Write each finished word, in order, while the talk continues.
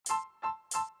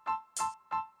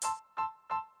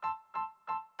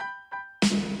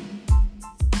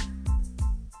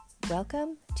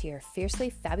Welcome to your Fiercely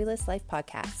Fabulous Life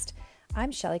podcast. I'm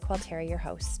Shelley Qualteri, your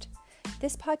host.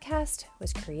 This podcast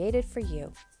was created for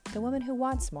you, the woman who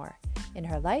wants more in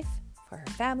her life, for her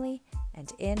family,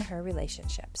 and in her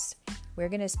relationships. We're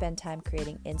going to spend time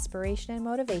creating inspiration and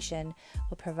motivation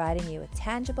while providing you with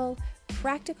tangible,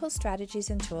 practical strategies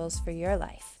and tools for your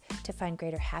life to find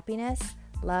greater happiness,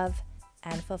 love,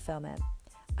 and fulfillment.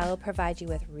 I will provide you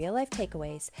with real-life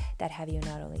takeaways that have you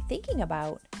not only thinking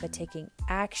about, but taking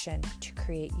action to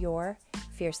create your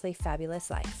fiercely fabulous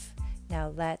life.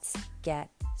 Now let's get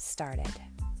started.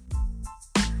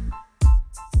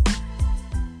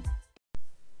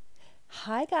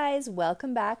 Hi guys,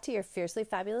 welcome back to your Fiercely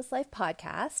Fabulous Life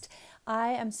podcast.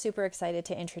 I am super excited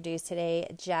to introduce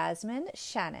today Jasmine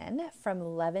Shannon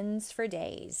from Levins for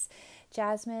Days.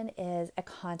 Jasmine is a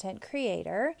content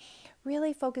creator,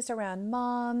 really focused around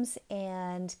moms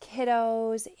and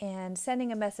kiddos and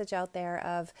sending a message out there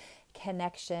of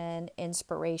connection,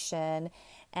 inspiration,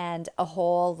 and a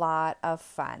whole lot of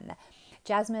fun.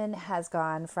 Jasmine has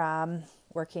gone from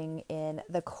working in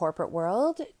the corporate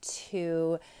world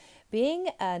to being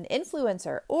an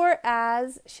influencer, or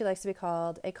as she likes to be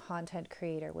called, a content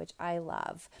creator, which I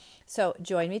love. So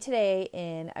join me today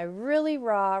in a really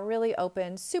raw, really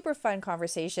open, super fun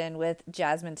conversation with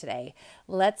Jasmine today.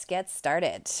 Let's get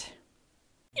started.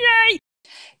 Yay!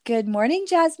 Good morning,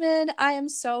 Jasmine. I am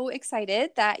so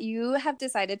excited that you have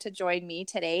decided to join me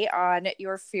today on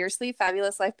your Fiercely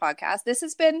Fabulous Life podcast. This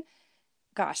has been,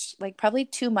 probably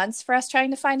 2 months for us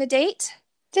trying to find a date.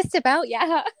 Just about,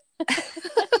 yeah.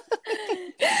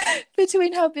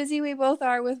 Between how busy we both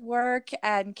are with work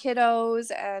and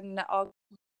kiddos and all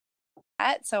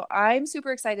that. So I'm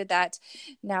super excited that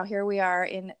now here we are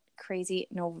in crazy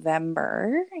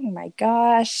November. Oh my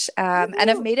gosh. And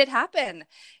I've made it happen.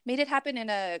 Made it happen in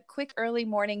a quick early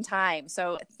morning time.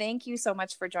 So thank you so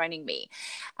much for joining me.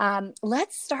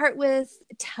 Let's start with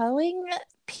telling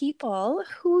people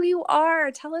who you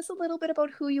are. Tell us a little bit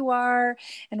about who you are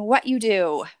and what you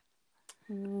do.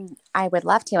 I would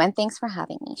love to. And thanks for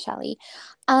having me, Shelley.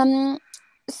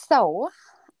 So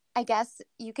I guess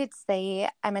you could say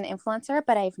I'm an influencer,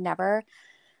 but I've never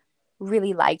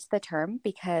really liked the term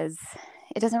because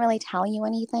it doesn't really tell you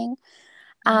anything.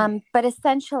 But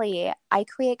essentially, I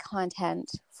create content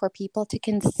for people to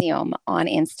consume on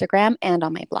Instagram and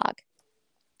on my blog.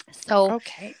 So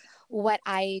what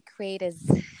I create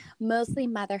is mostly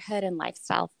motherhood and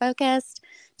lifestyle focused,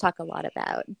 talk a lot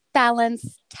about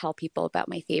balance, tell people about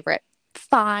my favorite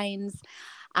finds.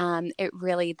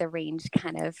 The range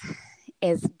kind of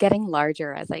is getting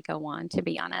larger as I go on, to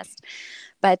be honest.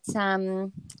 But that's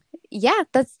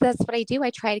what I do. I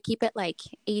try to keep it like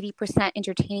 80%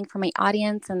 entertaining for my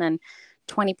audience and then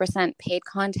 20% paid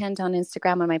content on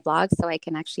Instagram on my blog so I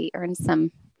can actually earn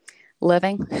some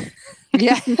living.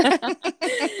 Yeah.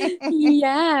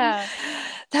 Yeah.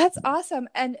 That's awesome.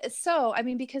 And so,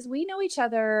 because we know each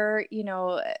other,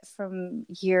 from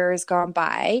years gone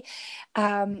by,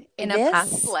 in a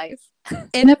past life.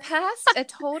 In a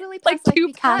totally past like 2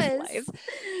 life, past lives.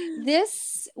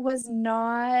 This was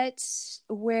not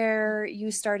where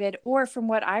you started, or from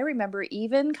what I remember,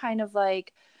 even kind of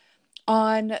like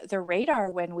on the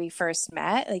radar when we first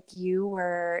met. Like you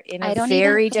were in a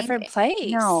very different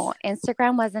place. No,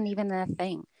 Instagram wasn't even a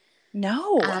thing.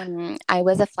 No. I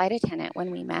was a flight attendant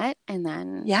when we met, and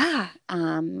then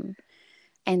and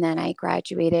then I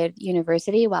graduated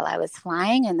university while I was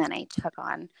flying, and then I took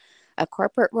on a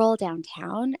corporate role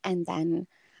downtown, and then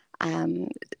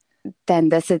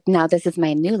this is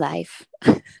my new life.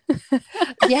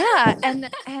 Yeah, and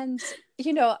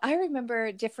I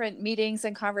remember different meetings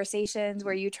and conversations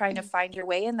where you trying to find your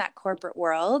way in that corporate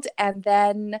world, and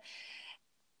then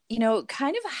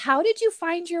kind of how did you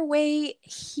find your way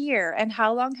here, and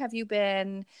how long have you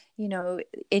been,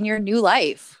 in your new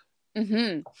life?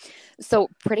 Mm-hmm. So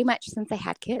pretty much since I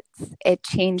had kids, it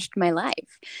changed my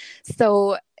life.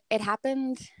 So it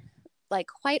happened like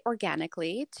quite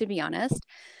organically, to be honest.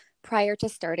 Prior to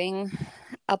starting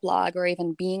a blog or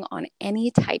even being on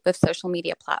any type of social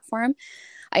media platform,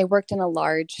 I worked in a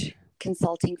large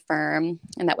consulting firm,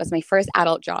 and that was my first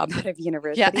adult job out of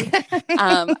university.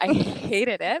 Yeah. I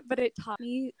hated it, but it taught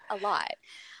me a lot.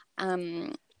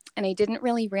 And I didn't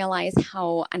really realize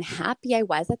how unhappy I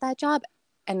was at that job,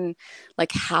 and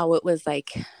like how it was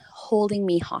like holding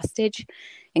me hostage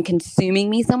and consuming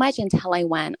me so much until I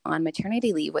went on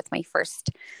maternity leave with my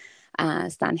first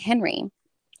son, Henry.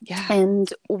 Yeah.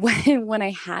 And when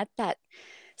I had that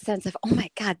sense of, oh my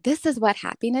God, this is what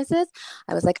happiness is,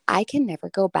 I was like, I can never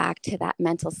go back to that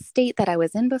mental state that I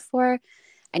was in before.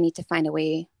 I need to find a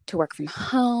way to work from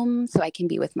home so I can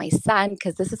be with my son,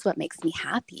 because this is what makes me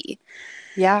happy.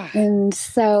 Yeah. And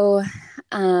so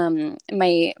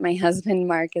my husband,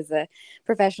 Mark, is a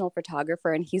professional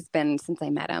photographer, and he's been, since I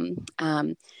met him,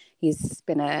 he's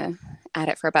been at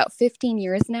it for about 15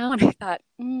 years now. And I thought,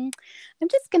 I'm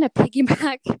just going to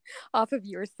piggyback off of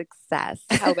your success.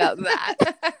 How about that?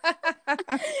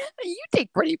 You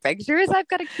take pretty pictures. I've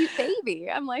got a cute baby.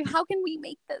 I'm like, how can we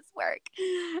make this work?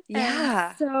 Yeah.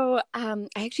 And so I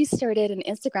actually started an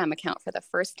Instagram account for the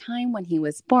first time when he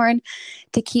was born,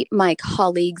 to keep my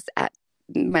colleagues at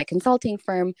my consulting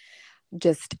firm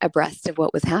just abreast of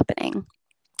what was happening.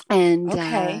 And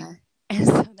Okay. and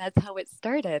so that's how it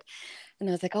started. And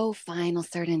I was like, oh, fine, I'll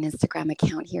start an Instagram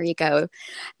account. Here you go.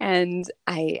 And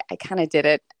I kind of did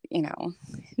it,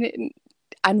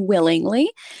 unwillingly.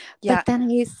 Yeah. But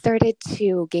then I started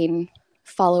to gain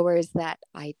followers that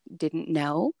I didn't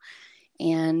know.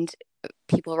 And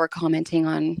people were commenting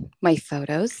on my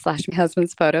photos / my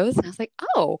husband's photos. And I was like,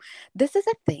 oh, this is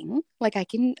a thing. Like I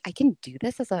can do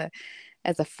this as a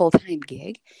full-time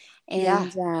gig.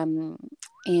 And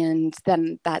and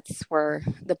then that's where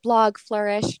the blog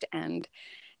flourished. And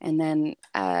then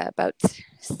about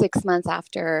 6 months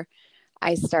after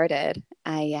I started,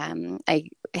 I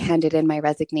handed in my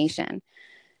resignation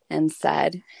and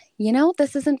said,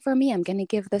 this isn't for me. I'm going to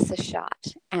give this a shot.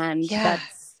 And the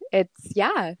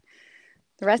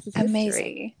rest is amazing.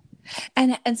 history.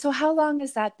 And so how long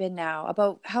has that been now?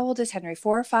 About, how old is Henry?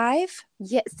 4 or 5?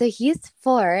 Yeah, so he's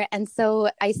 4. And so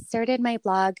I started my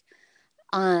blog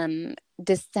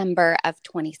December of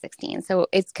 2016. So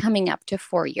it's coming up to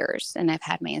 4 years. And I've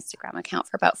had my Instagram account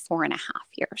for about 4.5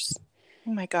 years.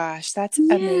 Oh my gosh, that's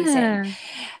amazing.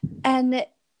 And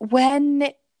when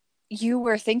you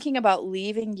were thinking about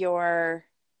leaving your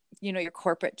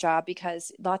corporate job,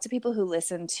 because lots of people who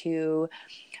listen to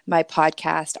my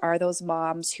podcast are those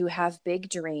moms who have big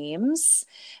dreams,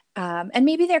 and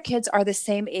maybe their kids are the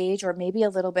same age or maybe a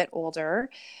little bit older.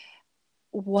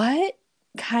 What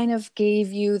kind of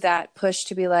gave you that push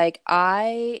to be like,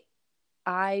 I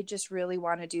just really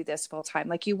want to do this full time?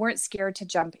 Like, you weren't scared to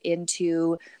jump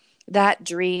into that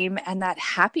dream and that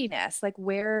happiness. Like,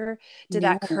 where did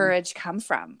that courage come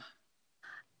from?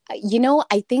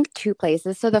 I think 2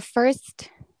 places. So the first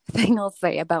thing I'll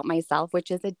say about myself, which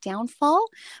is a downfall,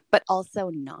 but also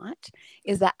not,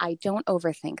 is that I don't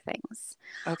overthink things.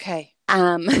 Okay.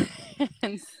 And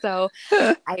so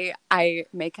I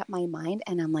make up my mind,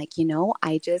 and I'm like,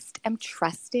 I just am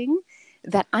trusting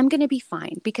that I'm going to be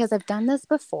fine, because I've done this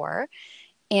before,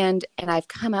 and I've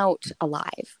come out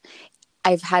alive.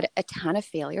 I've had a ton of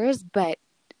failures, but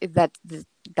that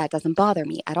doesn't bother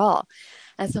me at all.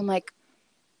 And so I'm like,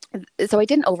 so I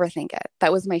didn't overthink it.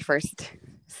 That was my first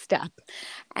step.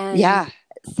 And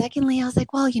secondly, I was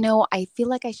like, well, I feel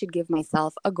like I should give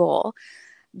myself a goal,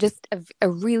 just a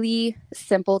really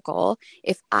simple goal.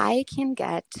 If I can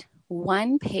get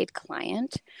 1 paid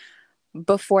client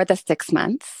before the 6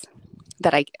 months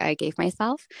that I gave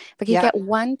myself, if I can get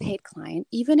 1 paid client,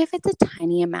 even if it's a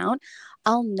tiny amount,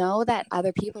 I'll know that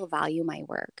other people value my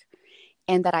work,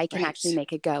 and that I can actually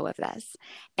make a go of this.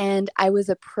 And I was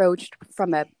approached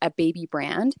from a baby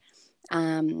brand.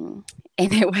 And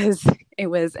it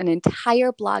was an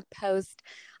entire blog post,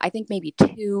 I think maybe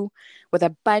 2, with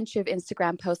a bunch of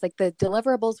Instagram posts. Like, the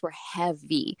deliverables were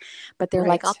heavy, but they're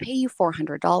like, I'll pay you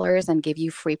 $400 and give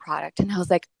you free product. And I was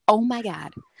like, oh my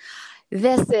God,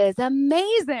 this is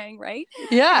amazing. Right.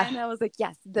 Yeah. And I was like,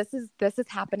 yes, this is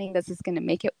happening. This is going to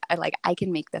make it, like, I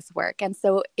can make this work. And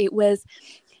so it was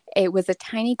a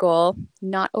tiny goal,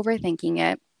 not overthinking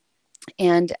it.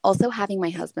 And also having my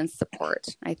husband's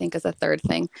support, I think, is a third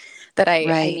thing that I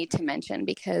need to mention,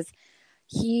 because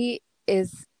he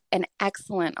is an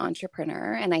excellent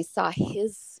entrepreneur, and I saw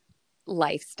his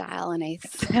lifestyle and I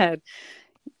said,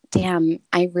 damn,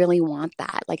 I really want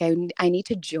that. Like, I need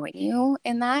to join you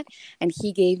in that. And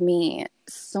he gave me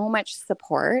so much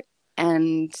support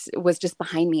and was just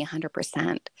behind me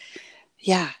 100%.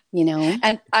 Yeah.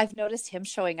 And I've noticed him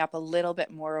showing up a little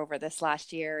bit more over this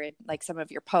last year in, like, some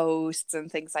of your posts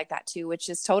and things like that too, which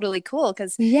is totally cool.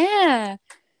 Cause he's a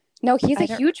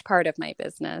huge part of my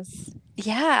business.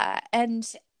 Yeah. And,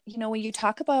 when you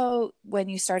talk about when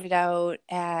you started out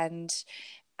and,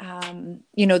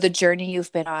 the journey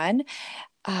you've been on,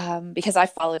 because I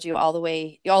followed you all the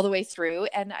way through.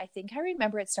 And I think I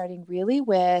remember it starting really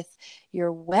with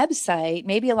your website,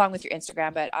 maybe along with your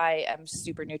Instagram, but I am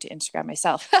super new to Instagram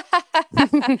myself.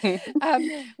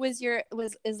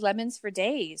 Is Lemons for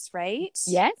Days, right?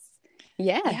 Yes.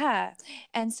 Yeah. Yeah.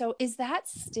 And so is that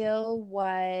still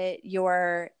what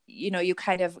you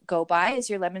kind of go by, is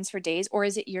your Lemons for Days, or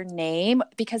is it your name?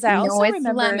 Because I No, also it's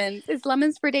remember. lemons. It's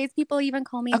lemons for days. People even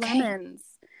call me Okay. lemons.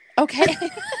 Okay.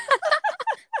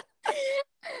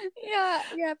 Yeah,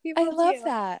 yeah, I people love do.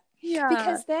 that. Yeah.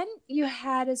 Because then you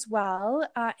had as well,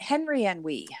 Henry and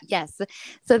We. Yes.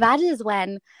 So that is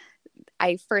when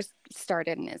I first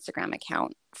started an Instagram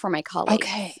account for my colleagues.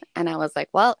 Okay. And I was like,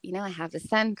 well, I have this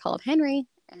son called Henry,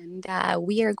 and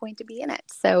we are going to be in it.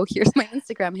 So here's my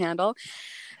Instagram handle.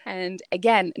 And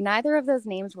again, neither of those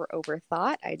names were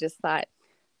overthought. I just thought,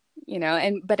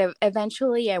 but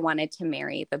eventually I wanted to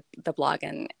marry the blog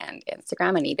and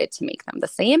Instagram. I needed to make them the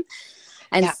same.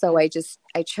 And Yeah. so I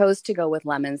chose to go with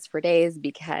Lemons for Days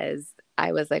because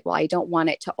I was like, well, I don't want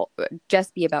it to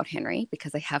just be about Henry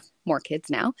because I have more kids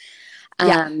now.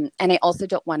 Yeah. And I also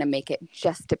don't want to make it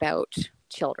just about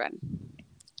children.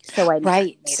 So I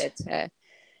Right. needed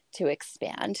to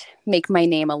expand, make my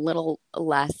name a little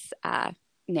less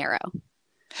narrow.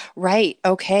 Right.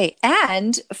 Okay.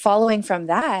 And following from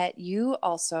that, you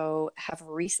also have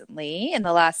recently,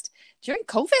 during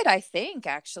COVID, I think,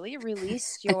 actually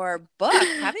released your book,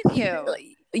 haven't you?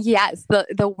 Yes,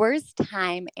 the worst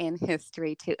time in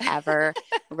history to ever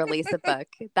release a book.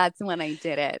 That's when I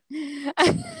did it.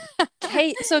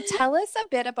 Okay, so tell us a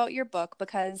bit about your book,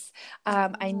 because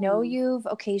I know you've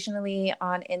occasionally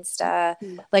on Insta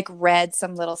read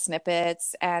some little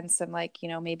snippets and some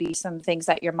maybe some things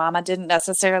that your mama didn't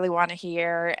necessarily want to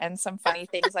hear and some funny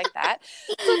things like that.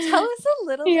 So tell us a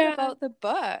little bit about the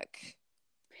book.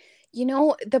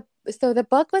 The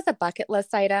book was a bucket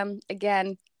list item.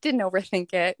 Again, didn't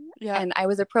overthink it. Yeah. And I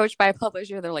was approached by a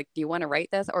publisher. They're like, do you want to write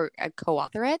this or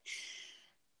co-author it?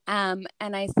 And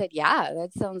I said, yeah,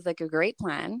 that sounds like a great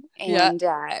plan. And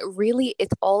really,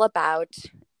 it's all about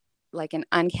like an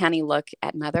uncanny look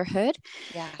at motherhood.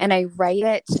 Yeah. And I write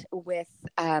it with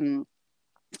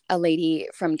a lady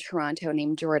from Toronto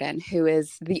named Jordan, who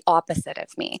is the opposite of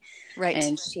me. Right.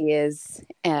 And she is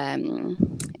an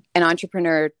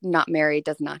entrepreneur, not married,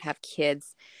 does not have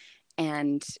kids.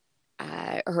 And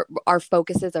our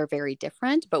focuses are very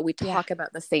different, but we talk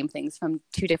about the same things from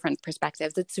two different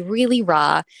perspectives. It's really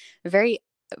raw, very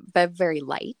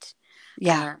light.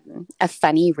 Yeah. A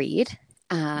funny read.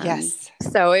 Yes.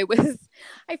 So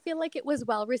I feel like it was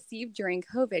well received during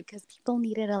COVID because people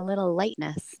needed a little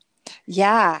lightness.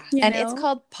 Yeah. It's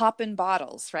called Poppin'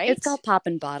 Bottles, right? It's called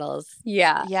Poppin' Bottles.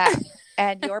 Yeah. Yeah.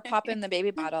 And you're popping the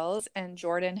baby bottles and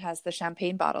Jordan has the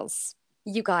champagne bottles.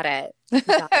 You got it.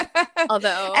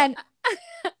 Although, and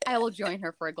I will join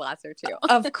her for a glass or two.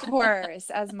 Of course.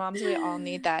 As moms, we all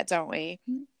need that, don't we?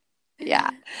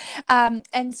 Yeah.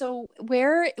 And so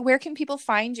where can people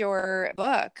find your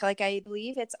book? Like, I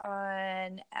believe it's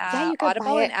on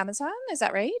Audible and Amazon. Is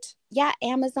that right? Yeah.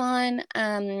 Amazon,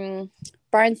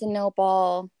 Barnes and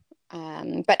Noble.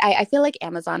 But I feel like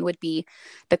Amazon would be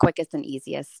the quickest and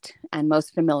easiest and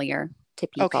most familiar to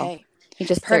people. Okay. You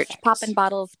just search Poppin'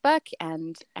 Bottles book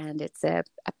and it's a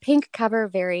pink cover,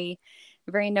 very,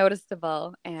 very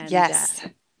noticeable. And yes.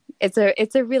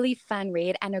 It's a really fun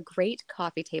read and a great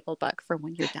coffee table book for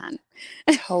when you're done.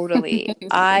 Totally.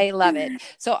 I love it.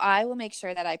 So I will make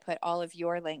sure that I put all of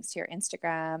your links to your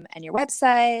Instagram and your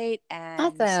website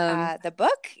and the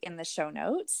book in the show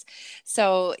notes.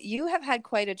 So you have had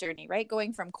quite a journey, right?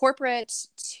 Going from corporate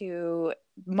to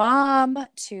mom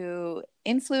to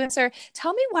influencer.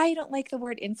 Tell me why you don't like the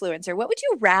word influencer. What would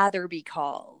you rather be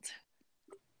called?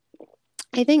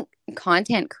 I think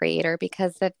content creator,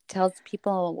 because it tells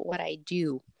people what I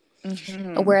do.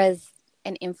 Mm-hmm. Whereas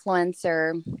an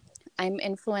influencer, I'm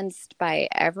influenced by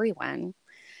everyone.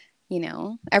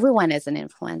 Everyone is an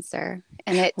influencer,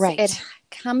 and it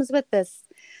comes with this,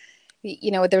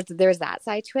 there's that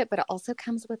side to it, but it also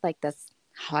comes with like this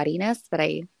haughtiness that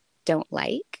I don't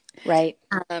like. Right.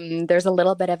 There's a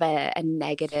little bit of a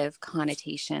negative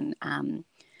connotation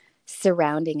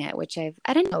surrounding it, which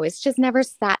I don't know, it's just never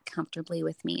sat comfortably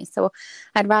with me. So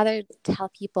I'd rather tell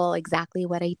people exactly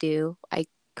what I do. I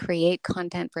create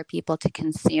content for people to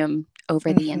consume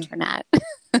over the internet.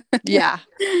 Yeah.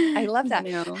 I love that.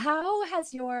 How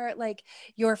has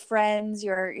your friends,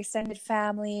 your extended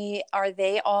family, are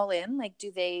they all in? Like, do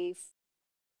they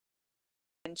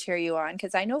cheer you on?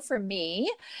 Because I know for me,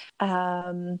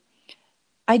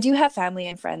 I do have family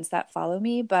and friends that follow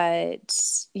me, but,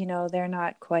 they're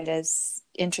not quite as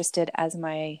interested as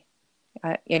my,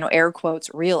 air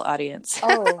quotes, real audience.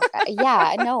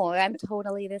 Yeah, no, I'm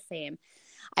totally the same.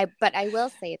 But I will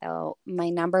say, though, my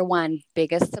number one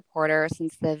biggest supporter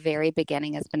since the very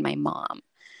beginning has been my mom.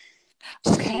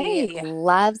 Okay. She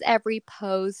loves every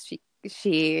post. She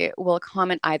she will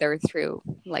comment either through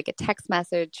like a text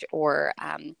message or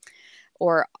on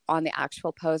the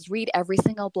actual post, read every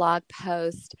single blog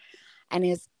post, and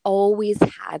has always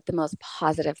had the most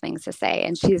positive things to say.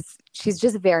 And she's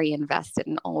just very invested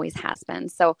and always has been.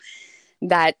 So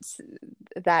that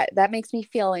that makes me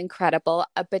feel incredible.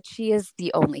 But she is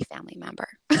the only family member.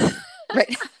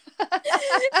 Right.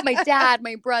 My dad,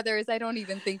 my brothers, I don't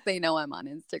even think they know I'm on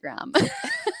Instagram.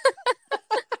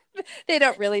 They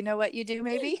don't really know what you do,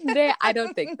 maybe. I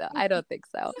don't think so. I don't think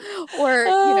so. Or,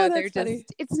 Oh, they're that's funny.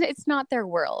 just it's not their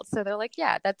world. So they're like,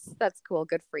 yeah, that's cool.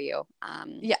 Good for you.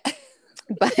 Yeah.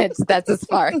 But that's as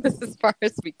far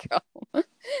as we go.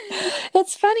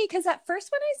 It's funny because at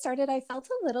first when I started, I felt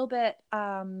a little bit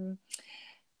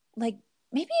like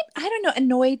maybe, I don't know,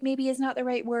 annoyed maybe is not the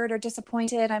right word, or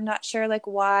disappointed. I'm not sure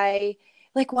why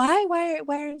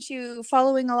aren't you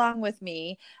following along with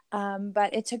me?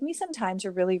 But it took me some time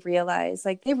to really realize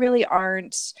like they really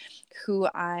aren't who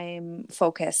I'm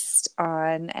focused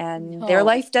on, and their No,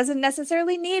 life doesn't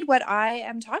necessarily need what I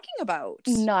am talking about.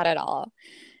 not at all.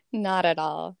 Not at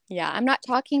all. Yeah, I'm not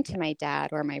talking to my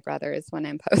dad or my brothers when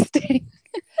I'm posting.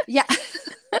 Yeah.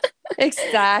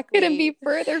 Exactly. Couldn't be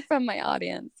further from my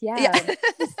audience. Yeah. Yeah.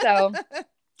 So,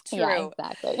 yeah, True.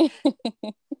 exactly.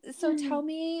 So tell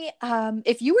me,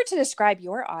 if you were to describe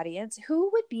your audience,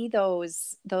 who would be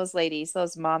those ladies,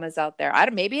 those mamas out there? I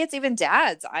don't, maybe it's even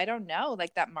dads. I don't know.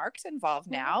 Like that Mark's involved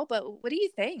now, but what do you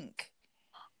think?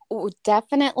 Oh,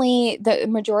 definitely the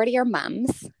majority are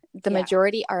mums. The Yeah.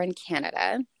 majority are in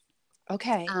Canada.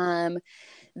 Okay. Um,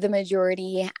 the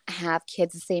majority have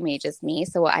kids the same age as me.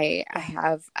 So I Yeah.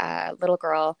 have a little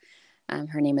girl.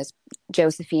 Her name is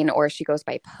Josephine, or she goes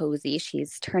by Posey.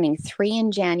 She's turning 3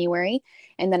 in January.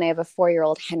 And then I have a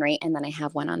 4-year-old Henry, and then I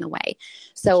have one on the way.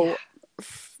 So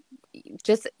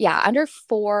just, yeah, under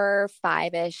 4,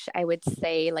 5-ish, I would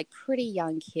say, like pretty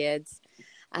young kids,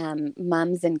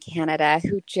 mums in Canada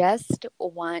who just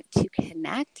want to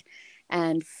connect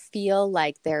and feel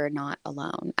like they're not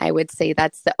alone. I would say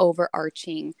that's the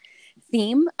overarching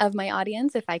theme of my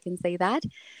audience, if I can say that.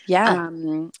 Yeah.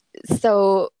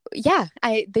 So yeah,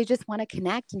 they just want to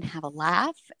connect and have a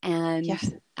laugh. And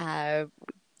Yes.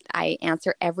 I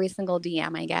answer every single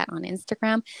DM I get on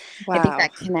Instagram. I think Wow.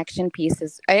 that connection piece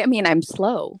is, I mean, I'm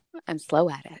slow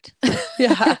at it.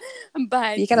 Yeah.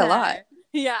 But You get a lot.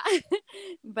 yeah,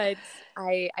 but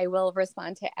I will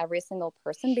respond to every single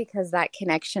person, because that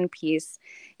connection piece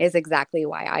is exactly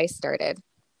why I started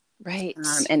Right.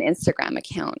 an Instagram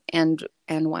account, and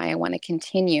why I want to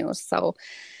continue. So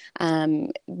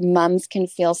moms can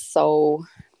feel so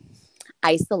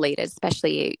isolated,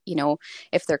 especially,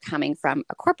 if they're coming from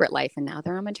a corporate life and now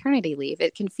they're on maternity leave.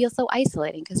 It can feel so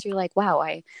isolating, because you're like, wow,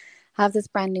 I have this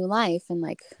brand new life, and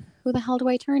like, who the hell do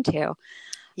I turn to?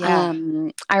 Yeah.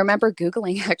 I remember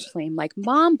Googling, actually, I'm like,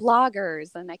 mom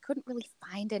bloggers, and I couldn't really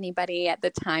find anybody at the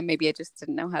time. Maybe I just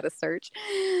didn't know how to search.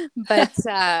 But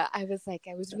I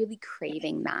was really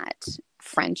craving that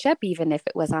friendship, even if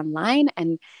it was online.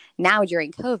 And now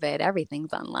during COVID,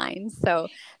 everything's online. So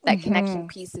that connection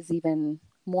piece is even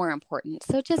more important.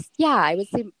 So just, yeah, I would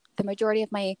say the majority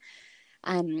of my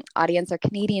audience are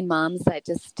Canadian moms that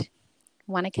just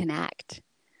want to connect.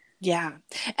 Yeah.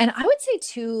 And I would say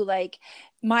too, like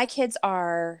my kids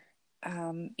are,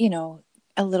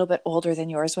 a little bit older than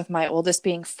yours, with my oldest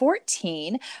being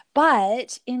 14.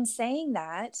 But in saying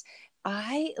that,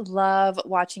 I love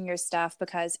watching your stuff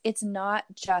because it's not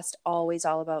just always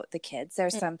all about the kids.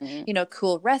 There's some, Mm-hmm.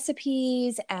 Cool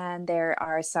recipes, and there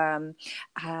are some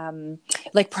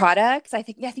like products. I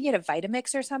think you had a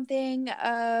Vitamix or something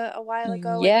a while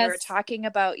ago, and you were Yes. talking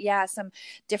about, some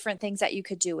different things that you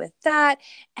could do with that.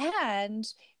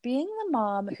 And being the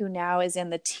mom who now is in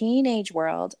the teenage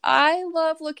world, I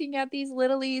love looking at these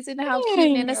littlies and how cute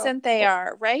and innocent they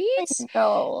are, right?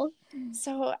 No.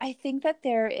 So I think that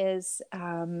there is,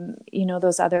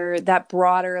 that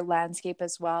broader landscape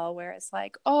as well, where it's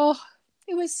like, oh,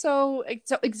 it was so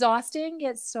exhausting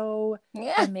yet so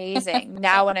Yeah. amazing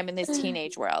now when I'm in this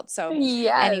teenage world. So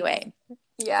Yes. anyway,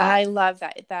 Yeah. I love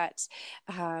that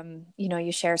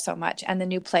you share so much, and the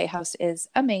new Playhouse is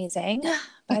amazing,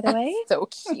 by the way. So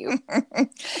cute.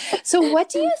 So what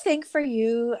do you think for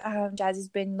you, Jazz, has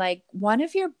been like one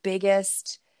of your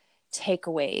biggest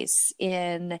takeaways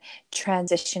in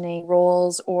transitioning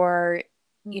roles, or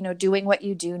doing what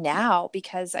you do now?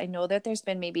 Because I know that there's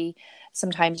been maybe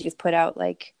sometimes you've put out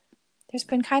like there's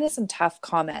been kind of some tough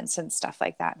comments and stuff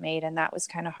like that made, and that was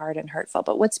kind of hard and hurtful.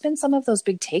 But what's been some of those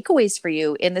big takeaways for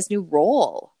you in this new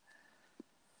role?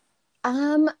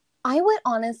 I would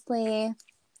honestly,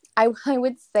 I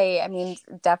would say, I mean,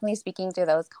 definitely speaking to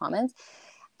those comments,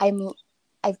 I'm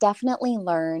I've definitely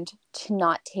learned to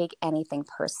not take anything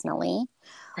personally.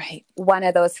 Right. One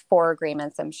of those 4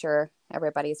 agreements, I'm sure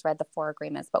everybody's read the 4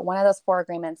 agreements, but one of those 4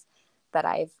 agreements that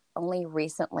I've only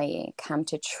recently come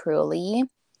to truly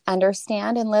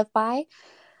understand and live by,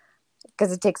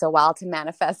 because it takes a while to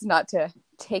manifest not to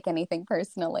take anything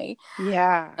personally.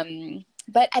 Yeah.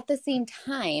 But at the same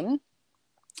time,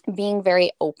 being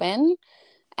very open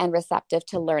and receptive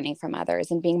to learning from others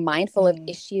and being mindful of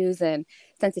issues and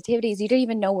sensitivities you don't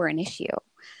even know were an issue.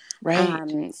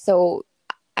 Right. So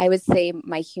I would say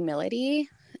my humility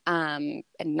and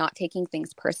not taking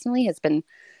things personally has been,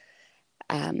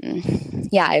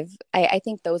 I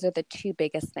think those are the 2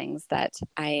 biggest things that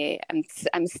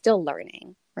I'm still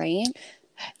learning, right?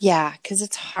 Yeah, because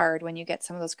it's hard when you get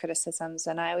some of those criticisms,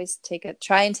 and I always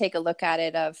try and take a look at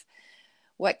it of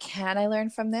what can I learn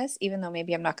from this, even though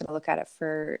maybe I'm not going to look at it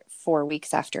for 4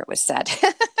 weeks after it was said.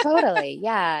 Totally.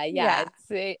 Yeah. Yeah.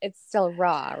 It's still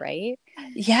raw, right?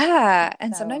 Yeah.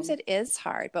 And sometimes So it is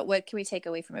hard, but what can we take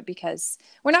away from it? Because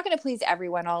we're not going to please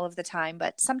everyone all of the time,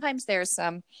 but sometimes there's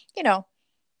some,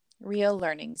 real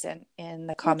learnings in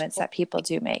the comments that people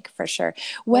do make, for sure.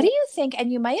 What do you think?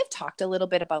 And you might have talked a little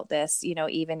bit about this,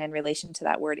 even in relation to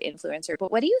that word influencer,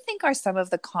 but what do you think are some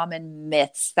of the common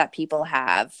myths that people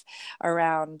have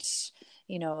around,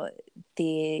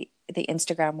 the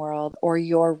Instagram world or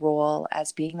your role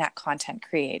as being that content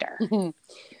creator?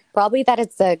 probably that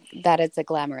it's a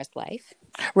glamorous life.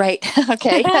 Right.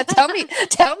 Okay. Tell me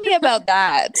about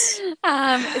that.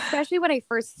 Especially when I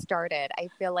first started, I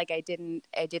feel like I didn't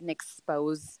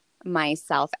expose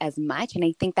myself as much. And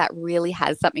I think that really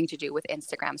has something to do with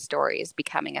Instagram stories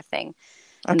becoming a thing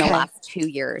in the last 2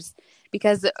 years.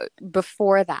 Because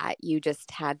before that, you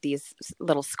just had these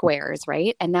little squares,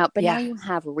 right? And now you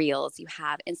have reels, you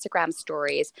have Instagram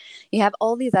stories, you have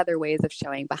all these other ways of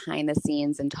showing behind the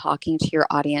scenes and talking to your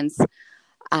audience,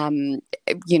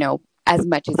 as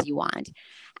much as you want.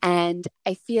 And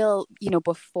I feel,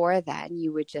 before then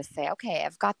you would just say, okay,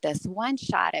 I've got this one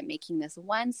shot at making this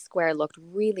one square look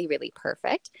really, really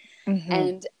perfect. Mm-hmm.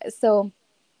 And so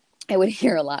I would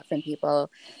hear a lot from people,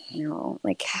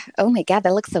 like, oh my God,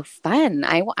 that looks so fun.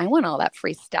 I want all that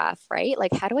free stuff, right?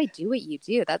 Like, how do I do what you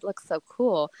do? That looks so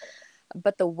cool.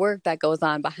 But the work that goes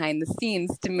on behind the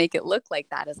scenes to make it look like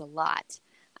that is a lot.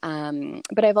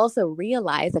 But I've also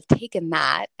realized I've taken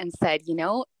that and said,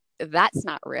 that's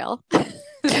not real.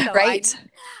 So right.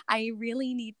 I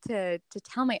really need to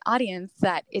tell my audience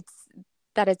that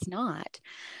it's not.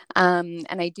 And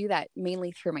I do that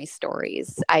mainly through my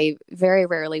stories. I very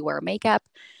rarely wear makeup.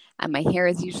 My hair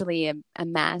is usually a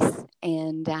mess,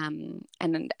 and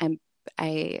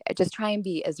I just try and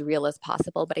be as real as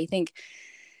possible. But I think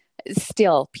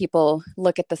still people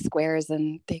look at the squares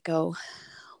and they go,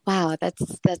 wow,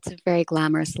 that's a very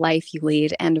glamorous life you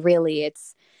lead. And really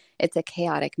it's a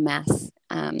chaotic mess.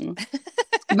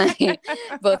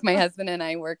 Both my husband and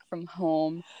I work from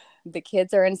home. The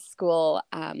kids are in school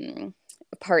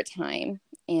part-time.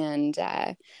 And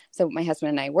so my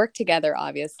husband and I work together,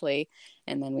 obviously.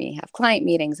 And then we have client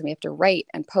meetings and we have to write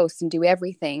and post and do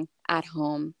everything at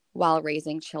home while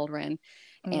raising children.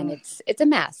 And it's a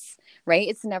mess, right?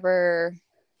 It's never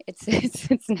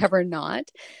not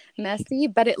messy,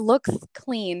 but it looks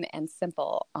clean and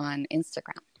simple on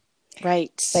Instagram.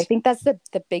 Right. So I think that's the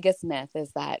biggest myth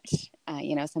is that,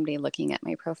 somebody looking at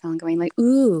my profile and going like,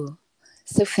 ooh,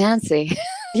 so fancy.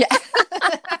 Yeah.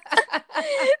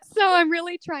 So I'm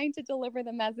really trying to deliver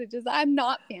the messages. I'm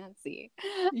not fancy.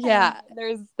 Yeah.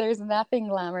 There's nothing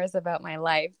glamorous about my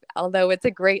life, although it's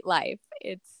a great life.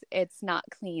 It's not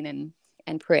clean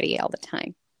and pretty all the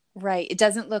time. Right. It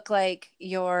doesn't look like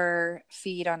your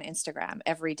feed on Instagram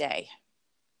every day.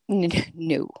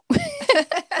 No.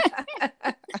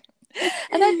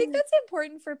 And I think that's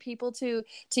important for people to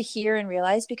hear and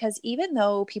realize, because even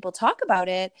though people talk about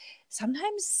it,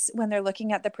 sometimes when they're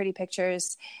looking at the pretty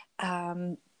pictures,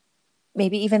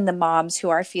 maybe even the moms who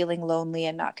are feeling lonely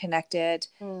and not connected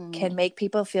can make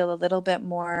people feel a little bit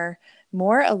more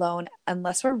alone,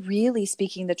 unless we're really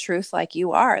speaking the truth like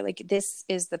you are. Like, this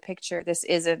is the picture. This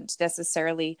isn't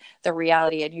necessarily the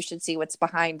reality. And you should see what's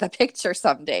behind the picture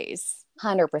some days.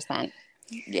 100%.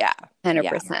 Yeah.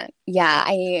 100%.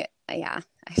 Yeah.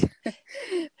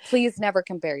 Please never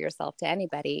compare yourself to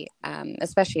anybody,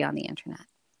 especially on the internet.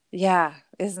 Yeah.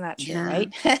 Isn't that true? Yeah.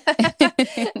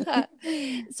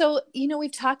 Right. So,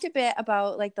 we've talked a bit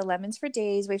about like the Lemons for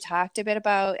Days. We've talked a bit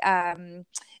about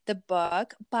the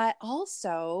book, but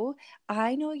also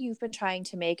I know you've been trying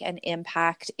to make an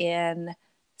impact in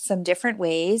some different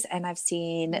ways, and I've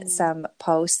seen some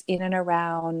posts in and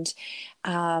around,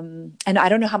 and I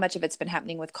don't know how much of it's been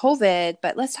happening with COVID,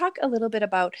 but let's talk a little bit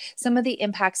about some of the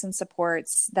impacts and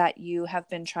supports that you have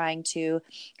been trying to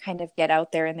kind of get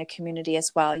out there in the community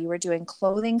as well. You were doing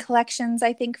clothing collections,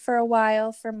 I think, for a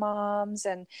while for moms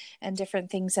and different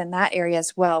things in that area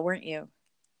as well, weren't you?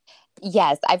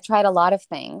 Yes, I've tried a lot of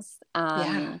things.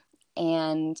 Yeah.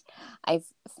 And I've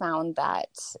found that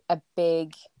a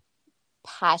big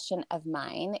passion of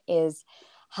mine is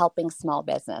helping small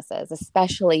businesses,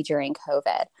 especially during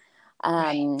COVID,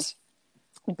 Right.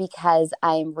 because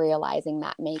I'm realizing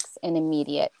that makes an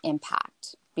immediate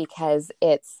impact because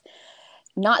it's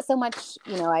not so much,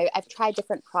 I've tried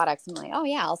different products. I'm like, oh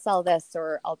yeah, I'll sell this,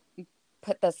 or I'll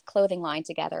put this clothing line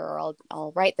together, or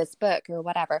I'll write this book or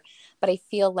whatever. But I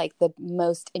feel like the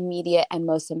most immediate and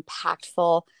most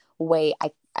impactful way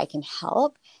I can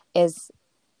help is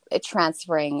a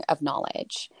transferring of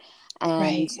knowledge. And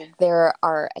Right. there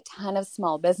are a ton of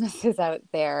small businesses out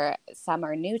there. Some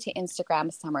are new to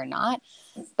Instagram, some are not,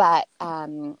 but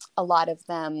a lot of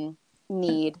them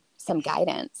need some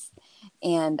guidance.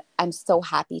 And I'm so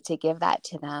happy to give that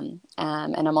to them.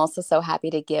 And I'm also so happy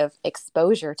to give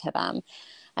exposure to them.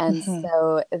 And Hmm.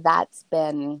 so that's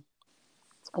been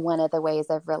one of the ways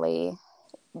I've really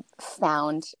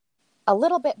found a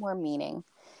little bit more meaning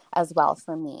as well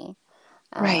for me.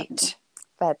 Right.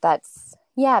 But that's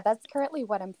currently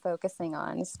what I'm focusing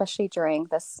on, especially during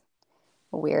this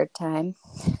weird time.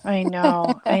 I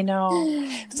know. I know.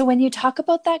 So when you talk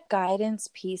about that guidance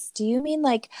piece, do you mean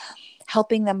like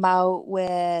helping them out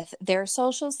with their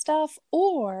social stuff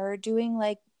or doing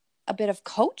like a bit of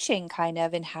coaching kind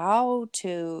of in how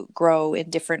to grow in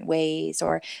different ways?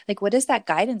 Or like what is that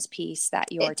guidance piece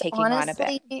that you're It's taking on a bit?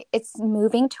 honestly, it's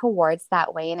moving towards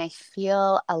that way. And I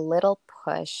feel a little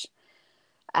push,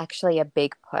 actually a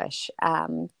big push,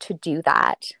 to do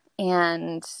that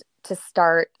and to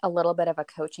start a little bit of a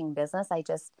coaching business.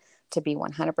 To be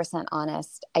 100%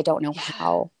 honest, I don't know Yeah.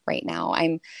 how right now.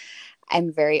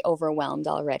 I'm very overwhelmed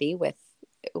already with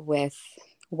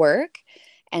work.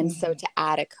 And so Hmm. to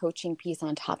add a coaching piece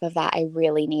on top of that, I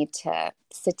really need to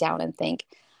sit down and think,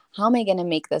 how am I going to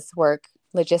make this work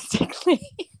logistically?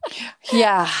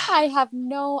 Yeah. I have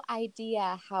no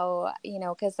idea how,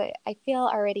 because I feel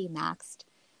already maxed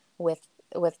with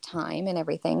time and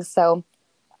everything. So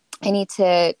I need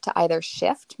to either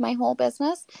shift my whole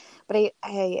business, but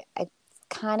I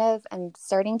kind of am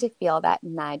starting to feel that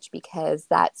nudge because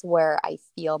that's where I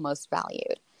feel most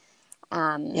valued,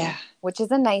 Yeah. which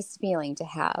is a nice feeling to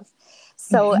have.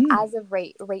 So Hmm. as of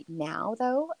right now,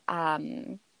 though,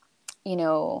 you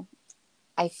know,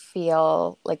 I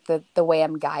feel like the way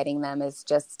I'm guiding them is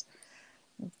just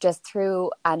through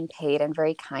unpaid and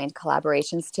very kind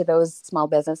collaborations to those small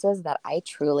businesses that I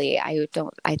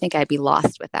think I'd be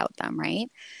lost without them,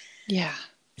 right? Yeah.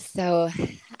 So,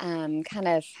 kind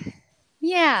of,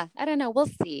 yeah, I don't know. We'll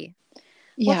see.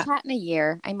 We'll Yeah. chat in a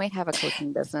year. I might have a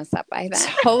coaching business up by then.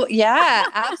 So, yeah,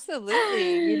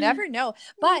 absolutely. You never know.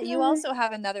 But you also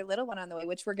have another little one on the way,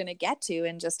 which we're going to get to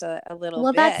in just a little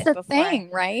Well, that's bit the before. thing,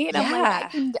 right? I'm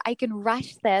like, Yeah. I can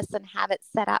rush this and have it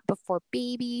set up before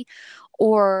baby,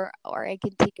 or I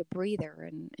can take a breather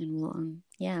and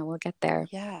we'll get there.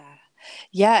 Yeah.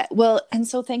 Yeah. Well, and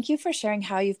so thank you for sharing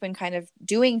how you've been kind of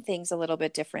doing things a little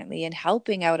bit differently and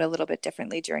helping out a little bit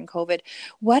differently during COVID.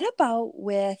 What about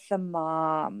with the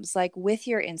moms, like with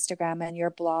your Instagram and your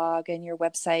blog and your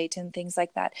website and things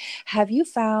like that? Have you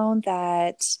found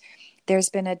that there's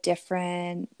been a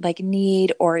different like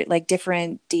need or like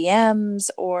different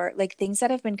DMs or like things that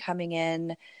have been coming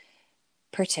in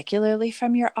particularly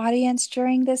from your audience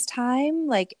during this time?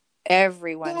 Like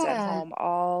everyone's at Yeah. home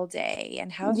all day,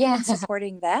 and how have you Yeah. been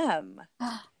supporting them?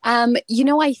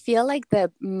 I feel like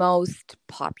the most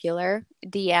popular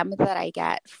DM that I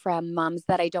get from moms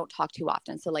that I don't talk to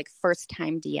often, so like first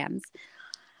time DMs,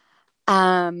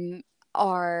 um,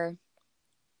 are,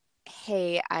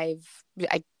 hey,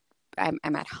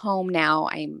 I'm at home now.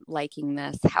 I'm liking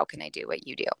this. How can I do what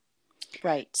you do?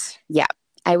 Right. Yeah,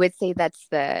 I would say that's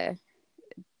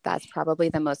probably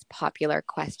the most popular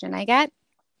question I get.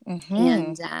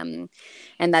 Mm-hmm.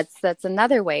 And that's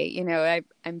another way,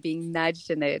 I'm being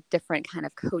nudged in a different kind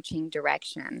of coaching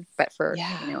direction, but for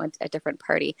Yeah. a different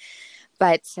party.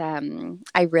 But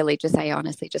I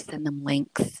honestly just send them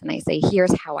links and I say,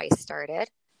 here's how I started,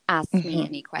 ask me Mm-hmm.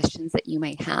 any questions that you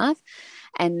might have,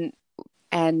 and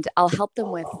I'll help them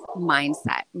with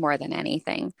mindset more than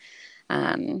anything.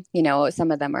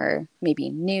 Some of them are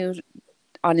maybe new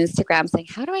on Instagram saying,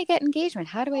 how do I get engagement?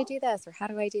 How do I do this? Or how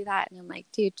do I do that? And I'm like,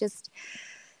 dude, just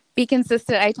be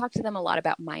consistent. I talk to them a lot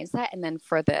about mindset, and then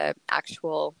for the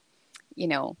actual, you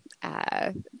know,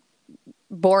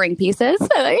 boring pieces,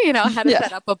 how to Yeah.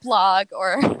 set up a blog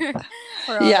or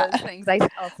or all Yeah. those things.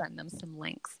 I'll send them some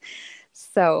links.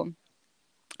 So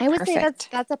I would say Perfect.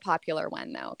 that's a popular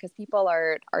one though, because people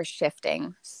are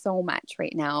shifting so much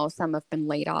right now. Some have been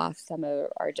laid off. Some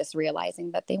are just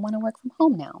realizing that they want to work from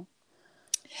home now.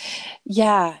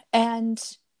 Yeah. And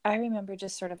I remember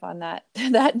just sort of on that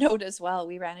that note as well.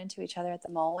 We ran into each other at the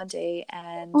mall one day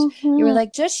and you were Mm-hmm.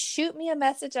 like, just shoot me a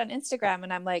message on Instagram.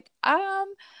 And I'm like, I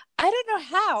don't know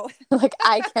how. Like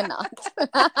I cannot.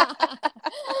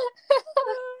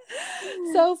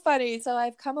 So funny. So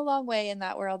I've come a long way in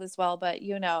that world as well, but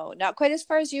not quite as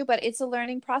far as you, but it's a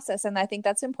learning process. And I think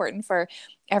that's important for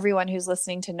everyone who's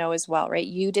listening to know as well, right?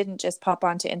 You didn't just pop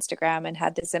onto Instagram and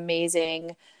had this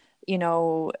amazing,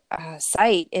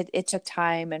 site. It took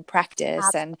time and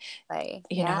practice and, Absolutely.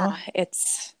 Yeah.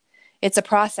 it's a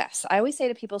process. I always say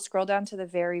to people, scroll down to the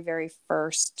very, very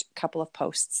first couple of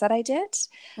posts that I did.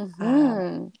 Um,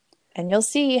 Mm-hmm. and you'll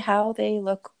see how they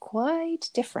look quite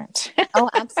different. Oh,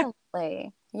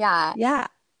 absolutely. Yeah. Yeah.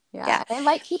 Yeah. Yeah. I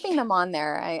like keeping them on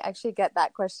there. I actually get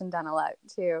that question done a lot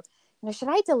too. Should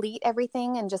I delete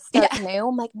everything and just start Yeah. new?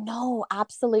 I'm like, no,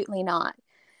 absolutely not.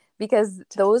 Because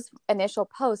those initial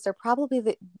posts are probably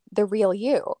the real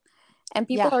you. And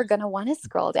people Yeah. are going to want to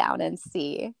scroll down and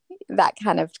see that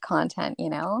kind of content.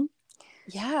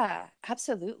 Yeah,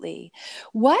 absolutely.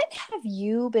 What have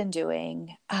you been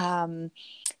doing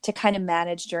to kind of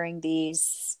manage during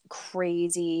these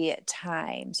crazy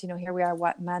times? Here we are,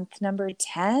 what, month number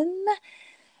 10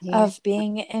 Yeah. of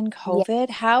being in Yeah. COVID?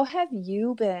 How have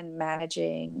you been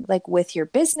managing, like with your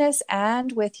business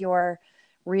and with your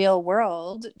real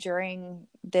world during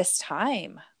this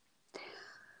time?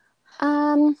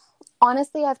 Um,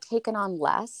 Honestly, I've taken on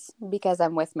less because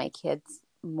I'm with my kids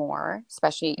more,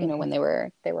 especially, when Hmm.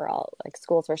 they were all like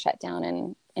schools were shut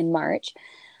down in March.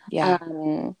 Yeah.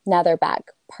 Now they're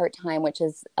back part-time, which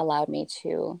has allowed me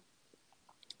to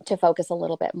focus a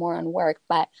little bit more on work,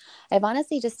 but I've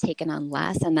honestly just taken on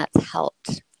less, and that's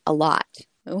helped a lot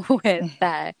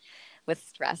with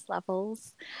stress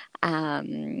levels.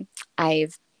 Um,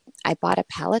 I've I bought a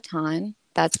Peloton.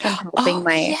 That's been helping Oh,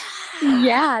 my yeah.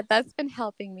 Yeah, that's been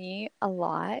helping me a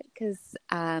lot because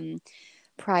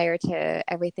prior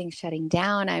to everything shutting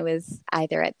down, I was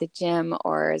either at the gym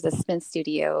or as a spin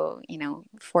studio,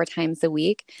 4 times a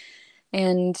week.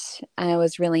 And I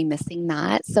was really missing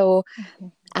that. So,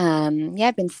 Mhm. yeah,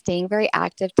 I've been staying very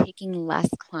active, taking less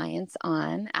clients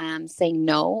on, saying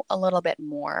no a little bit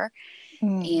more,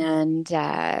 Mm.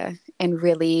 and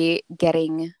really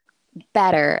getting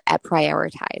better at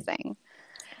prioritizing,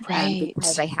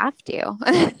 because Right. I have to.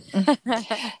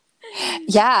 Mm.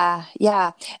 Yeah,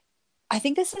 yeah. I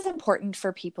think this is important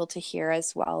for people to hear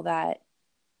as well, that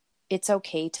it's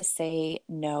okay to say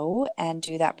no and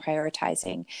do that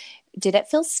prioritizing. Did it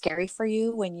feel scary for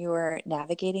you when you were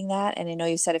navigating that? And I know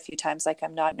you said a few times, like,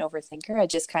 I'm not an overthinker, I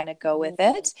just kind of go with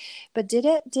it. But did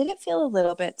it feel a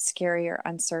little bit scary or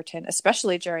uncertain,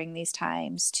 especially during these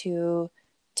times, to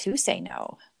say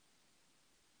no?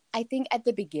 I think at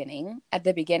the beginning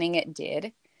it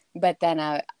did, but then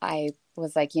I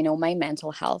was like, my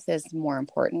mental health is more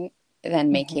important than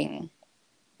Hmm. making,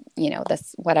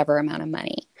 this whatever amount of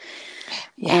money.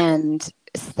 Yeah. And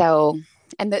so,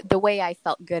 and the way I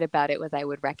felt good about it was I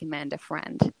would recommend a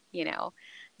friend,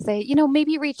 say,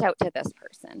 maybe reach out to this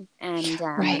person and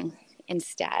Right.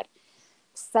 instead.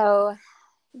 So,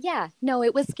 yeah, no,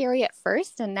 it was scary at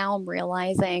first. And now I'm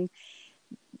realizing,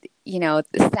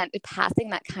 passing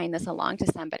that kindness along to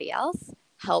somebody else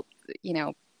help, you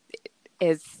know,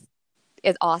 is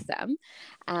awesome.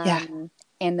 Yeah.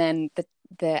 And then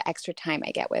the extra time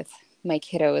I get with my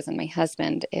kiddos and my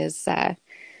husband is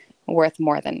worth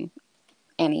more than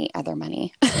any other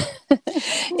money.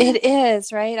 It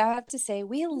is, right? I have to say,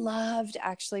 we loved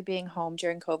actually being home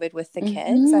during COVID with the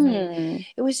kids. I mean, Mm-hmm.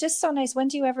 it was just so nice. When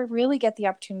do you ever really get the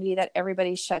opportunity that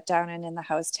everybody's shut down and in the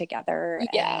house together?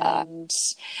 Yeah. And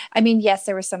I mean, yes,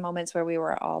 there were some moments where we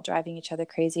were all driving each other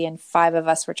crazy, and five of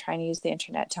us were trying to use the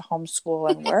internet to homeschool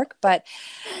and work, but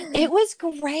it was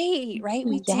great, right?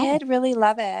 We Yeah. did really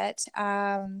love it.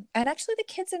 And actually, the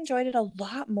kids enjoyed it a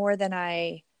lot more than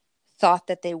I thought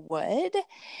that they would.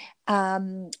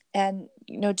 And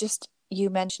just you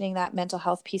mentioning that mental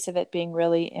health piece of it being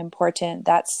really important,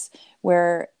 that's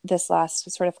where this last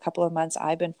sort of couple of months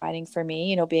I've been finding for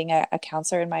me, being a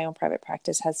counselor in my own private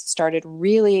practice has started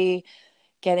really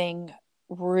getting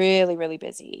really, really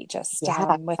busy just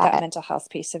Yeah. with that mental health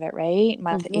piece of it, right?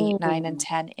 Month 8, 9, and Mhm.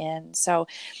 10 in. So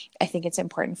I think it's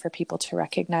important for people to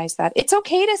recognize that it's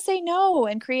okay to say no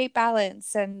and create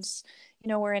balance. And,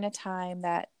 we're in a time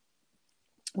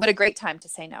what a great time to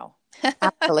say no.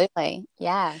 Absolutely.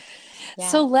 Yeah.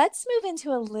 So Yeah. let's move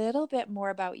into a little bit more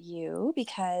about you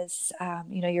because,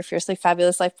 your Fiercely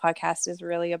Fabulous Life podcast is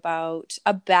really about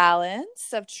a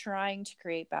balance of trying to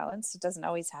create balance. It doesn't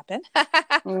always happen.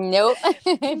 Nope.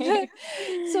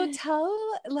 So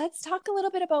let's talk a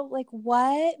little bit about like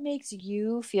what makes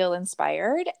you feel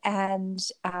inspired and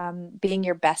being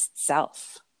your best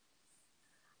self.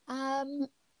 Um,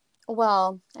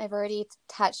 well, I've already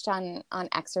touched on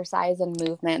exercise and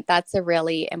movement. That's a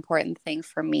really important thing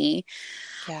for me.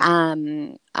 Yeah.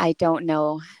 I don't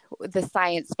know the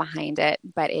science behind it,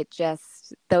 but it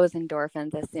just those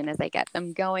endorphins, as soon as I get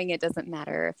them going, it doesn't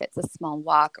matter if it's a small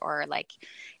walk or like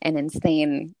an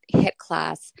insane HIIT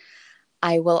class,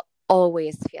 I will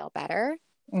always feel better.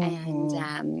 And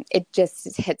Mm-hmm. it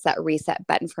just hits that reset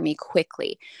button for me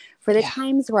quickly. For the Yeah.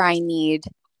 times where I need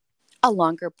a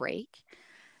longer break,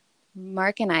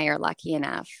 Mark and I are lucky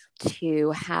enough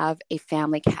to have a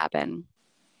family cabin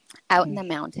out in the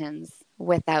mountains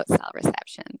without cell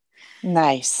reception.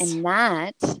 Nice. And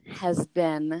that has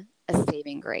been a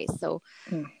saving grace. So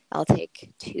Mm. I'll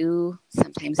take 2,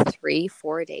 sometimes 3,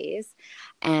 4 days,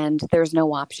 and there's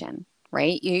no option,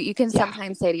 right? You can Yeah.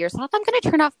 sometimes say to yourself, I'm going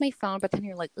to turn off my phone, but then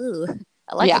you're like, ooh,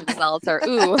 election Yeah. results, or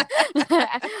ooh,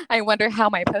 I wonder how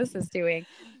my post is doing.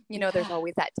 There's Yeah.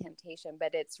 always that temptation,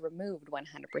 but it's removed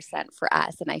 100% for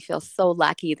us. And I feel so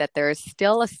lucky that there's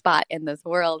still a spot in this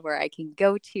world where I can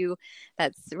go to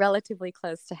that's relatively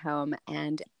close to home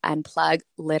and unplug,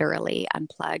 literally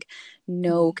unplug.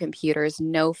 No computers,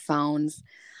 no phones.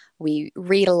 We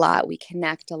read a lot, we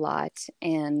connect a lot,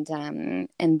 and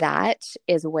that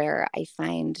is where I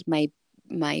find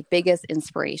my biggest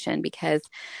inspiration, because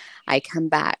I come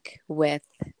back with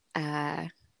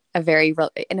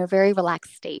in a very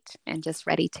relaxed state and just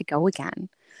ready to go again.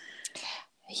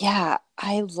 Yeah,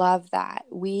 I love that.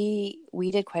 We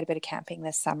did quite a bit of camping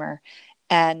this summer,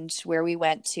 and where we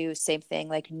went to, same thing,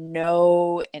 like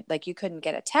no, like you couldn't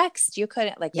get a text, you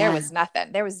couldn't, like there Yeah. was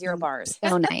nothing. There was 0 bars.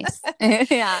 So nice.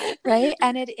 Yeah. Right?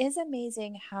 And it is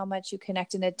amazing how much you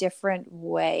connect in a different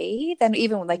way than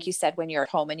even like you said when you're at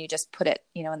home and you just put it,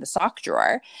 in the sock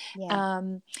drawer. Yeah.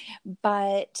 Um,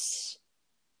 but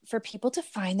for people to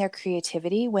find their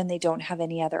creativity when they don't have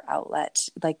any other outlet,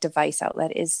 like device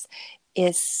outlet, is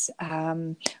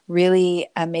really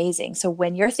amazing. So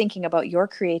when you're thinking about your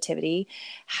creativity,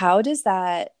 how does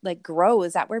that like grow?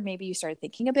 Is that where maybe you started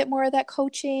thinking a bit more of that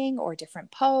coaching or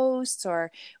different posts,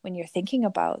 or when you're thinking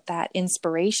about that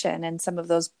inspiration and some of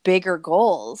those bigger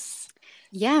goals?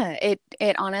 Yeah, it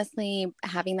honestly,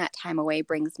 having that time away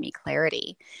brings me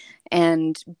clarity,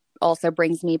 and also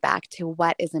brings me back to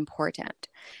what is important.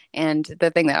 And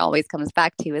the thing that always comes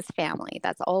back to is family.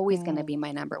 That's always going to be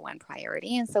my number one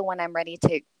priority. And so when I'm ready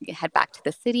to head back to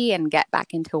the city and get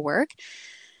back into work,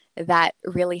 that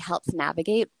really helps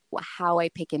navigate how I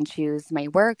pick and choose my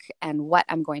work and what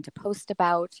I'm going to post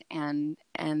about, and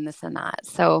this and that.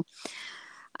 So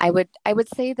I would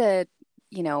say that,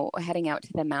 heading out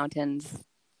to the mountains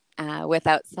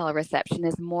without cell reception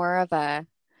is more of a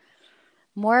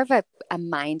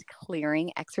mind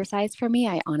clearing exercise for me.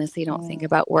 I honestly don't think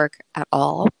about work at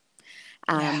all.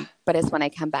 Yeah. But it's when I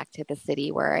come back to the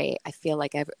city where I feel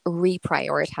like I've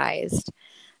reprioritized,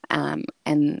 and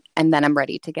then I'm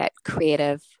ready to get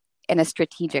creative in a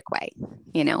strategic way,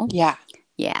 Yeah.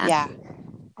 Yeah. Yeah.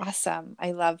 Awesome.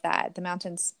 I love that. The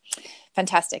mountains,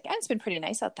 fantastic. And it's been pretty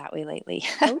nice out that way lately.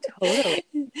 Oh, totally.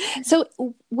 So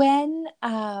when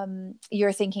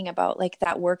you're thinking about like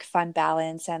that work fun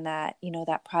balance and that,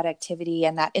 that productivity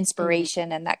and that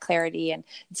inspiration and that clarity and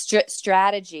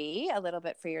strategy a little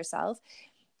bit for yourself,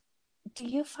 do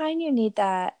you find you need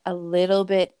that a little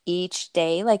bit each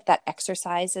day, like that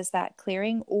exercise is that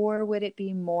clearing, or would it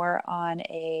be more on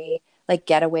a like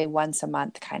getaway once a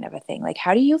month kind of a thing? Like,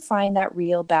 how do you find that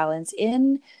real balance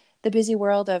in the busy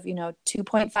world of,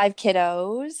 2.5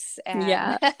 kiddos and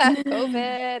Yeah.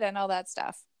 COVID and all that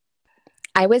stuff?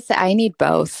 I would say I need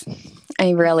both. I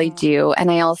really Mm-hmm. do. And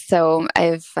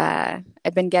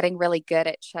I've been getting really good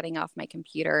at shutting off my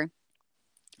computer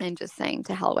and just saying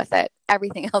to hell with it.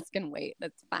 Everything else can wait.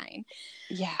 That's fine.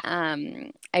 Yeah.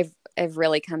 I've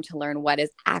really come to learn what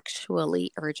is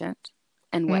actually urgent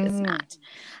and what is not.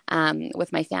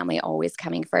 With my family always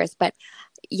coming first. But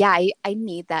yeah, I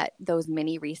need those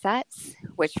mini resets,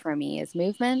 which for me is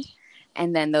movement,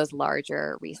 and then those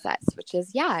larger resets, which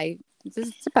is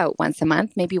it's about once a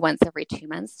month, maybe once every 2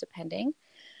 months, depending.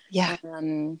 Yeah.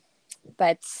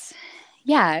 But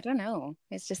yeah, I don't know.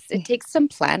 It's just, it takes some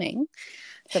planning.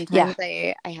 Sometimes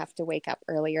I have to wake up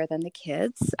earlier than the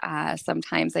kids.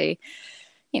 Sometimes I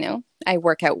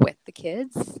work out with the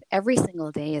kids. Every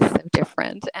single day is so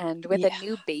different. And with a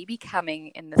new baby coming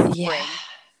in the spring,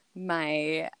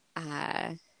 my,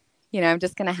 I'm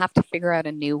just going to have to figure out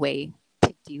a new way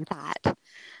to do that.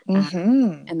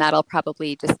 And that'll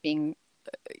probably just being,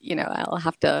 I'll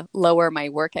have to lower my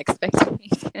work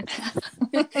expectations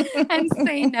and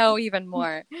say no even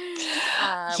more,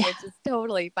 which is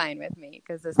totally fine with me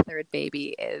because this third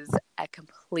baby is a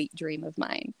complete dream of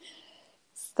mine.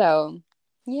 So,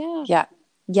 yeah. Yeah.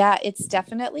 Yeah. It's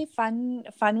definitely fun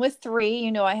with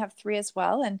 3. I have 3 as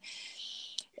well. And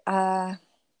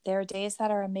there are days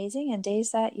that are amazing and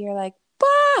days that you're like,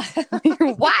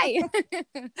 why?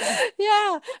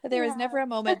 Yeah. There was never a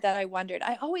moment that I wondered.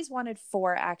 I always wanted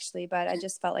 4 actually, but I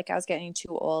just felt like I was getting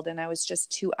too old and I was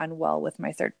just too unwell with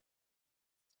my third.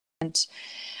 And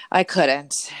I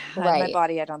couldn't. Right. My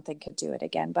body, I don't think, could do it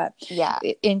again. But yeah,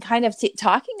 in kind of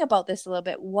talking about this a little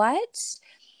bit, what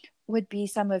would be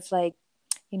some of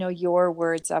your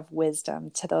words of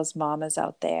wisdom to those mamas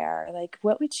out there? Like,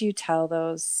 what would you tell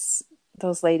those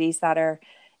ladies that are,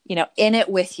 in it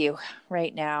with you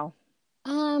right now?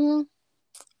 I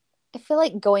feel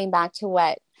like going back to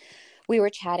what we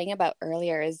were chatting about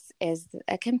earlier is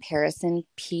a comparison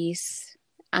piece.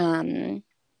 My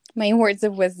words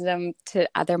of wisdom to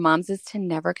other moms is to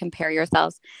never compare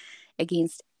yourselves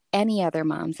against any other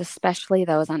moms, especially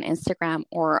those on Instagram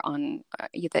or on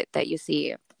that you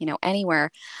see,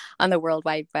 anywhere on the World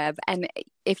Wide Web. And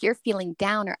if you're feeling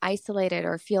down or isolated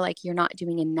or feel like you're not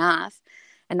doing enough,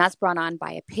 and that's brought on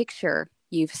by a picture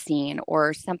you've seen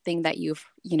or something that you've,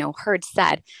 heard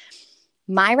said,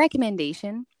 my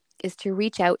recommendation is to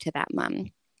reach out to that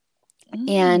mom.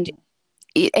 And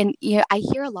I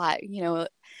hear a lot,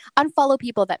 unfollow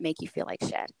people that make you feel like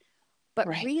shit. But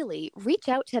really reach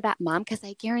out to that mom because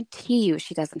I guarantee you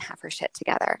she doesn't have her shit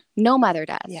together. No mother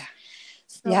does. Yeah.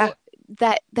 So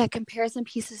that comparison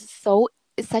piece is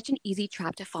such an easy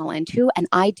trap to fall into, and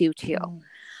I do too.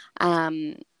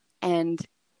 And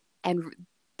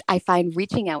I find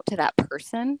reaching out to that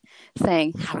person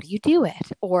saying, how do you do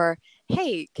it? Or,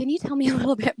 hey, can you tell me a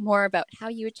little bit more about how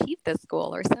you achieved this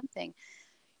goal or something?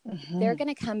 They're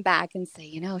going to come back and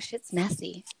say, shit's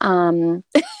messy. And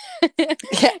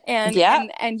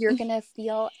you're going to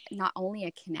feel not only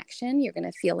a connection, you're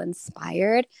going to feel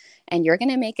inspired, and you're going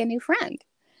to make a new friend.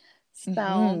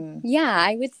 So yeah,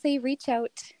 I would say reach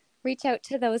out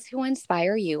to those who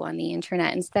inspire you on the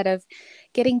internet instead of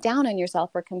getting down on yourself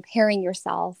or comparing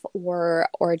yourself or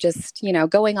just,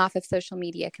 going off of social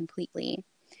media completely.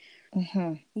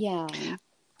 Yeah.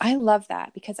 I love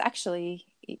that because actually,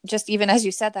 just even as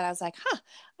you said that, I was like,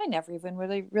 I never even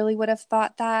really would have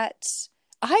thought that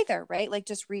either, right? Like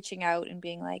just reaching out and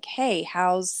being like, hey,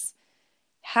 how is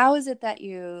it that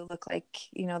you look like,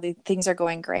 the things are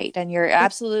going great? And you're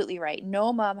absolutely right.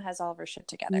 No mom has all of her shit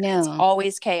together. No. It's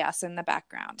always chaos in the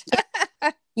background.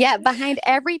 Yeah, behind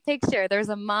every picture, there's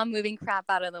a mom moving crap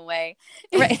out of the way.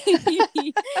 Right.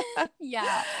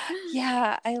 Yeah.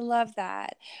 Yeah, I love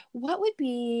that. What would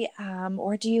be,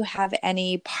 or do you have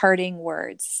any parting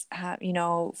words,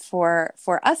 for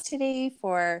us today,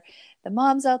 for the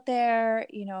moms out there,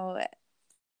 you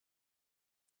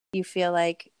feel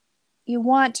like you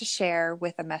want to share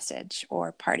with a message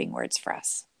or parting words for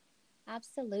us?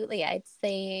 Absolutely. I'd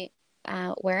say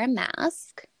wear a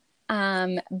mask.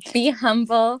 Be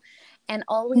humble, and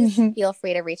always feel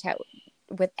free to reach out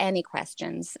with any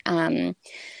questions. I'm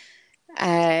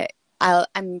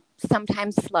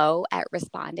sometimes slow at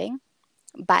responding,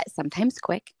 but sometimes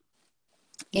quick.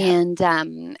 Yep.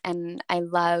 And I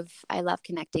love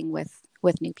connecting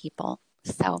with new people.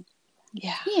 So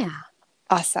yeah.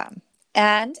 Awesome.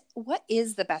 And what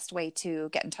is the best way to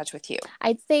get in touch with you?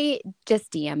 I'd say just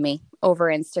DM me over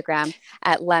Instagram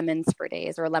at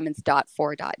lemons4days or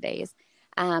lemons.4.days.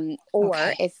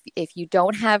 Or if you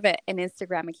don't have an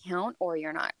Instagram account or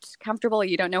you're not comfortable,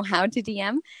 you don't know how to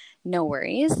DM, no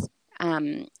worries.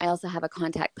 I also have a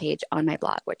contact page on my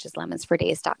blog, which is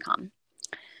lemons4days.com.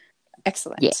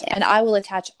 Excellent. Yeah. And I will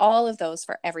attach all of those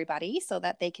for everybody so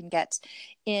that they can get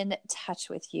in touch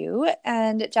with you.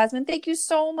 And Jasmine, thank you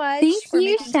so much for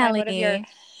making time out of your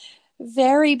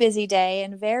very busy day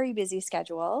and very busy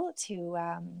schedule to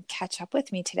catch up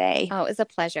with me today. Oh, it was a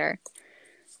pleasure.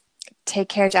 Take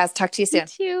care, Jazz. Talk to you soon. You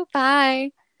too.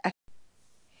 Bye. Hi,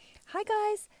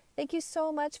 guys. Thank you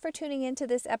so much for tuning into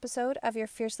this episode of your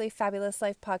Fiercely Fabulous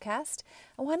Life podcast.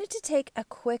 I wanted to take a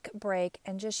quick break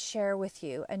and just share with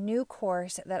you a new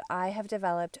course that I have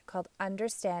developed called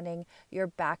Understanding Your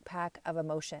Backpack of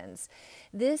Emotions.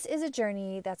 This is a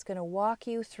journey that's going to walk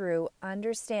you through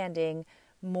understanding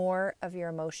more of your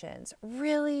emotions,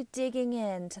 really digging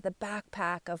into the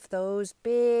backpack of those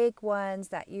big ones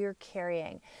that you're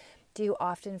carrying. Do you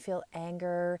often feel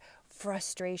anger,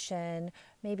 frustration,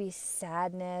 maybe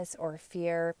sadness or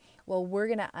fear? Well, we're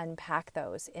going to unpack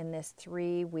those in this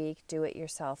 3-week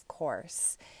do-it-yourself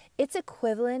course. It's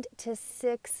equivalent to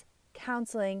 6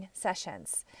 counseling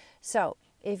sessions. So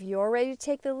if you're ready to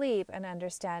take the leap and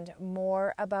understand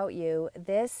more about you,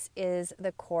 this is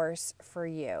the course for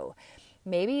you.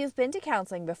 Maybe you've been to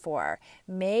counseling before.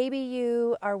 Maybe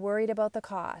you are worried about the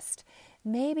cost.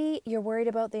 Maybe you're worried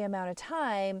about the amount of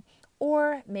time,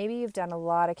 or maybe you've done a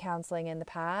lot of counseling in the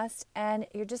past and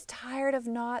you're just tired of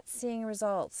not seeing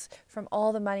results from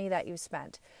all the money that you've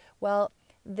spent. Well,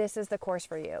 this is the course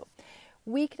for you.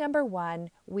 Week number 1,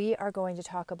 we are going to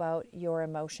talk about your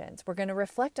emotions. We're going to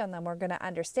reflect on them, we're going to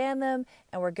understand them,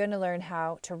 and we're going to learn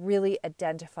how to really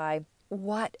identify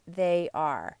what they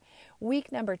are.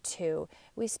 Week number 2,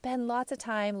 we spend lots of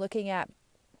time looking at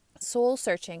soul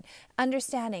searching,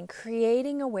 understanding,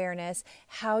 creating awareness,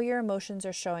 how your emotions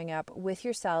are showing up with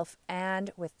yourself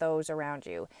and with those around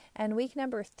you. And week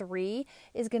number 3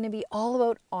 is going to be all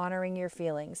about honoring your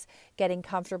feelings, getting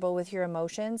comfortable with your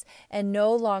emotions, and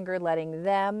no longer letting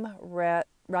them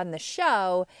run the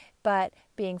show, but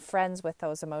being friends with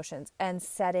those emotions and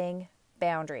setting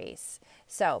boundaries.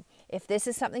 So if this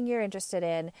is something you're interested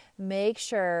in, make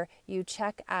sure you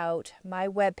check out my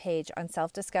webpage on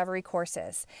self-discovery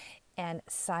courses and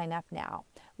sign up now.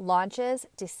 Launches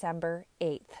December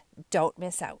 8th. Don't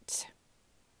miss out.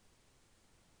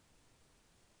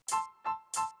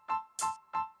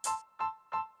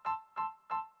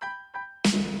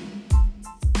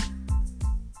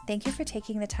 Thank you for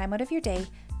taking the time out of your day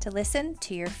to listen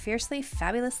to your Fiercely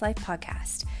Fabulous Life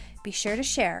podcast. Be sure to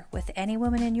share with any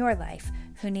woman in your life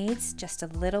who needs just a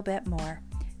little bit more.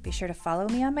 Be sure to follow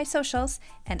me on my socials,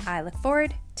 and I look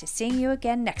forward to seeing you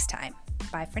again next time.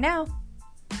 Bye for now.